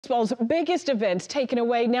Baseball's biggest events taken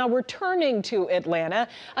away, now returning to Atlanta.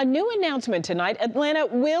 A new announcement tonight: Atlanta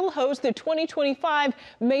will host the 2025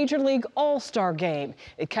 Major League All-Star Game.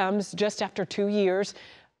 It comes just after 2 years.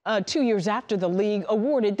 2 years after the league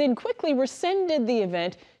awarded, then quickly rescinded the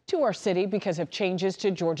event to our city because of changes to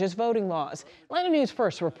Georgia's voting laws. Atlanta News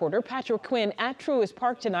First reporter Patrick Quinn at Truist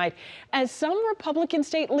Park tonight, as some Republican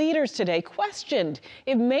state leaders today questioned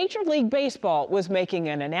if Major League Baseball was making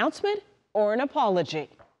an announcement or an apology.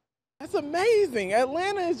 That's amazing.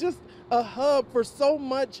 Atlanta is just a hub for so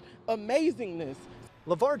much amazingness.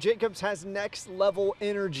 LeVar Jacobs has next-level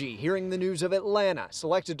energy hearing the news of Atlanta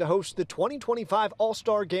selected to host the 2025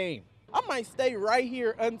 All-Star Game. I might stay right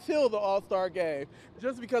here until the All-Star Game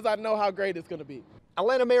just because I know how great it's going to be.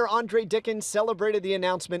 Atlanta Mayor Andre Dickens celebrated the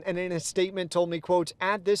announcement and in a statement told me, quote,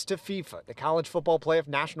 "Add this to FIFA, the College Football Playoff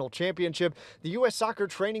National Championship, the U.S. Soccer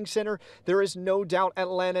Training Center. There is no doubt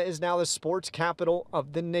Atlanta is now the sports capital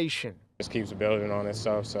of the nation." Just keeps building on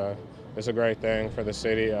itself, so it's a great thing for the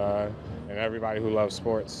city and everybody who loves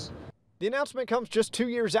sports. The announcement comes just 2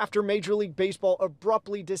 years after Major League Baseball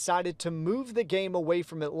abruptly decided to move the game away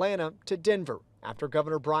from Atlanta to Denver, after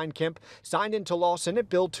Governor Brian Kemp signed into law Senate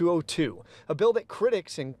Bill 202, a bill that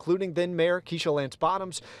critics, including then Mayor Keisha Lance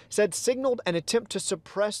Bottoms, said signaled an attempt to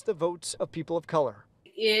suppress the votes of people of color.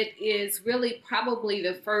 It is really probably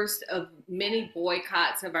the first of many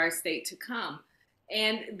boycotts of our state to come.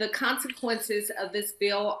 And the consequences of this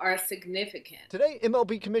bill are significant. Today,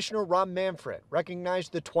 MLB Commissioner Rob Manfred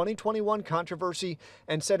recognized the 2021 controversy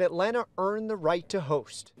and said Atlanta earned the right to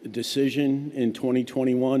host. The decision in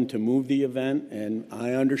 2021 to move the event, and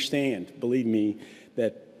I understand, believe me,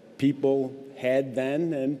 that people had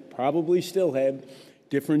then and probably still have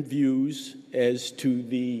different views as to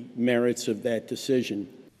the merits of that decision.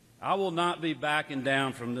 I will not be backing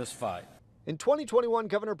down from this fight. In 2021,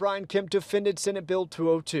 Governor Brian Kemp defended Senate Bill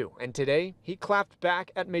 202, and today he clapped back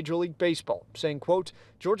at Major League Baseball, saying, quote,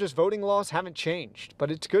 "Georgia's voting laws haven't changed, but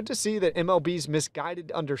it's good to see that MLB's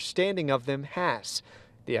misguided understanding of them has.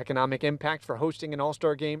 The economic impact for hosting an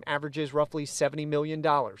All-Star game averages roughly $70 million,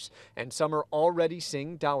 and some are already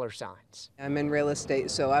seeing dollar signs." I'm in real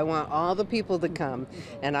estate, so I want all the people to come,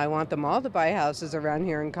 and I want them all to buy houses around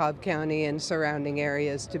here in Cobb County and surrounding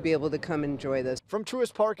areas to be able to come enjoy this. From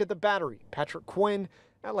Truist Park at the Battery, Patrick Quinn,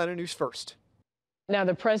 Atlanta News First. Now,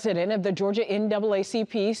 the president of the Georgia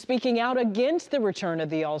NAACP speaking out against the return of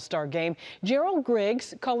the All-Star Game. Gerald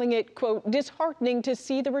Griggs calling it, quote, disheartening to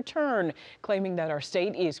see the return, claiming that our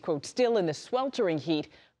state is, quote, still in the sweltering heat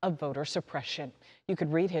of voter suppression. You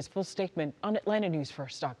could read his full statement on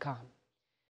AtlantaNewsFirst.com.